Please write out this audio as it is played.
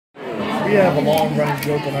we have a long running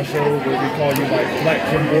joke on our show where we call you like Black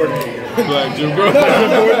Jim Gordon. Black Jim Gordon.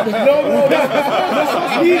 No,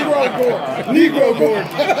 that's Negro Gordon. Negro Gordon.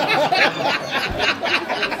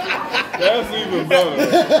 That's even better.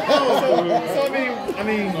 So I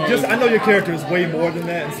mean, just I know your character is way more than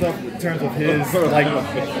that and stuff in terms of his like,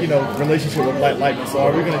 you know, relationship with Black Lightning. So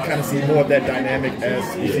are we going to kind of see more of that dynamic as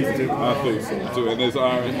season 2? I think so too. And it's the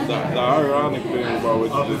ironic thing about what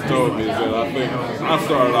you just told me is that I think I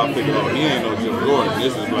started out thinking, oh, he ain't no Jim Gordon.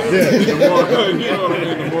 This is like the more, you know what I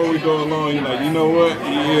mean. The more we go along, you're like, you know what?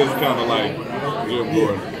 He is kind of like Jim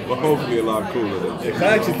Gordon. But hopefully a lot cooler than that. I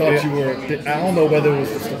actually thought you were, I don't know whether it was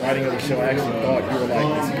just the writing of the show, I actually thought you were like,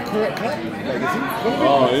 is he correct cut? Like, is he correct?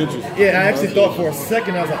 Oh, interesting. Yeah, I actually thought for a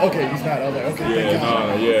second, I was like, okay, he's not. I was like, okay, thank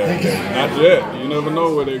God. Not yet. You never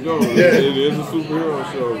know where they go. Yeah. It is a superhero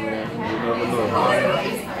show, man. You never know.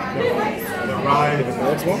 The ride of the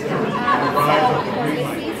next one? The ride of the green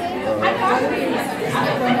light.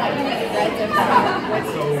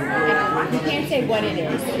 You can't say what it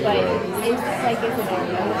is, but it's like it's an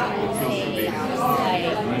emotional thing.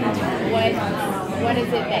 Like, what is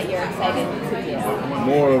it that you're excited to do?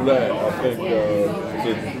 More of that. I think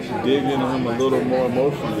to dig into him a little more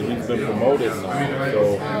emotionally. He's been promoted now, so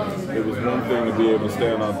it was one thing to be able to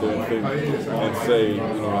stand out there and think and say, you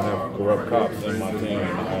know, I have corrupt cops in my team.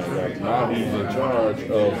 Now he's in charge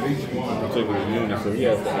of a particular unit, so he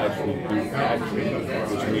has to actually do action,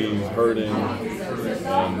 which means hurting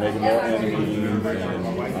and making more enemies. And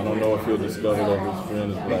I don't know if he'll discover that his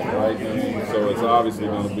friend is Black Lightning, so it's obviously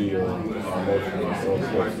going to be an emotional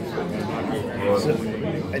roller.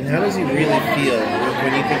 And how does he really feel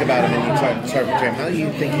when you think about him and you start portraying him? How do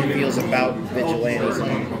you think he feels about vigilantes? I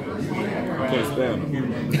can't stand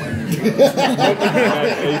him.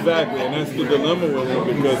 Exactly, and that's the dilemma with him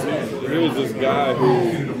because here's this guy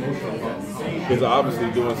who is obviously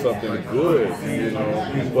doing something good, you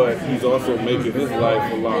know, but he's also making his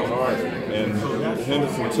life a lot harder. And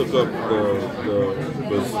Henderson took up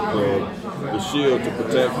the shield to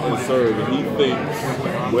protect and serve, and he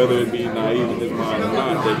thinks, whether it be naive in his mind or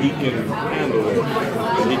not, that he can handle it,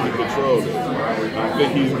 that he can control it. I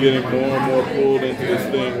think he's getting more and more pulled into this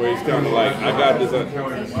thing where he's kind of like, I got this.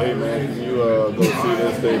 Hey man, can you go see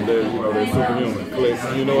this? They're superhuman. Click.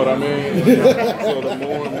 You know what I mean? So the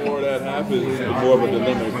more and more that happens, the more of a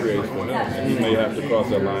dilemma it creates for him. And he may have to cross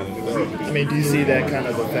that line himself. I mean, do you see that kind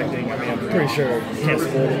of affecting? I mean, I'm pretty sure you can't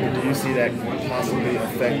spoil it, but do you see that possibly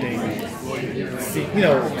affecting? You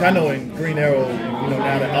know, I know in Green Arrow, you know,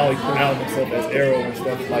 now that Ollie put out himself as Arrow and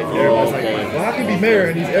stuff, like everybody's like, well, how can he be mayor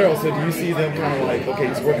and he's Arrow? So do you see them kind of like, okay,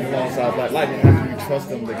 he's working alongside Black Lightning, how can you trust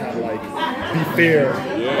them to kind of like be fair?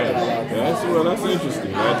 Yeah, that's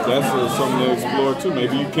interesting. That's something to explore too.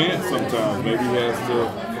 Maybe you can't sometimes. Maybe he has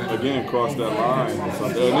to, again, cross that line or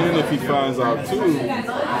something. And then if he finds out too,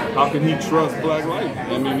 how can he trust Black Lightning?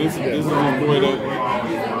 I mean, this is a boy that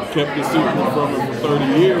kept the secret from him for 30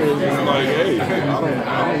 years. It's like, hey, I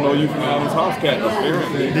don't know you from Adam's house cat,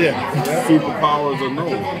 apparently. Yeah. Superpowers or no,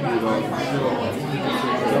 you know.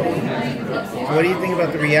 So what do you think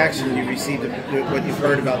about the reaction you received, what you've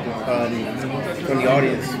heard about from the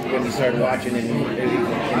audience when you started watching in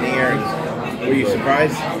the airings? Were you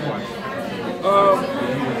surprised?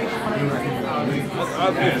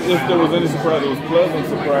 If there was any surprise, it was pleasant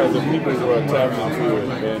surprise that people were attached to it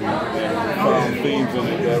and found themes in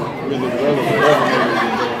it that really resonated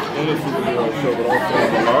in a superhero show, but also in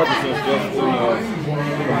the larger sense, just in a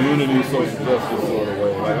community social justice sort of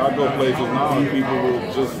way. Like I go places now and people will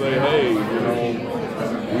just say, hey, you know,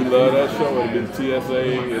 we love that show. It'll be TSA.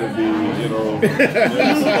 It'll be, you know,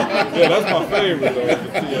 yeah, that's my favorite though, the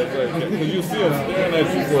TSA. Because you see them staring at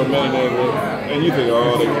you for a minute and you think,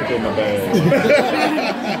 oh, they're gonna put my bag. Here we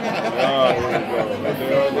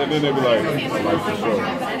go. And then they'll be like, I like the show.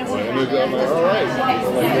 And I'm like, all right.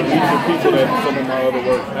 Like these are people that some of my other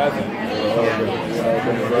work hasn't.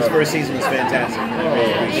 This first season was fantastic.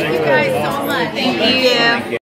 Thank you guys so much. Thank you.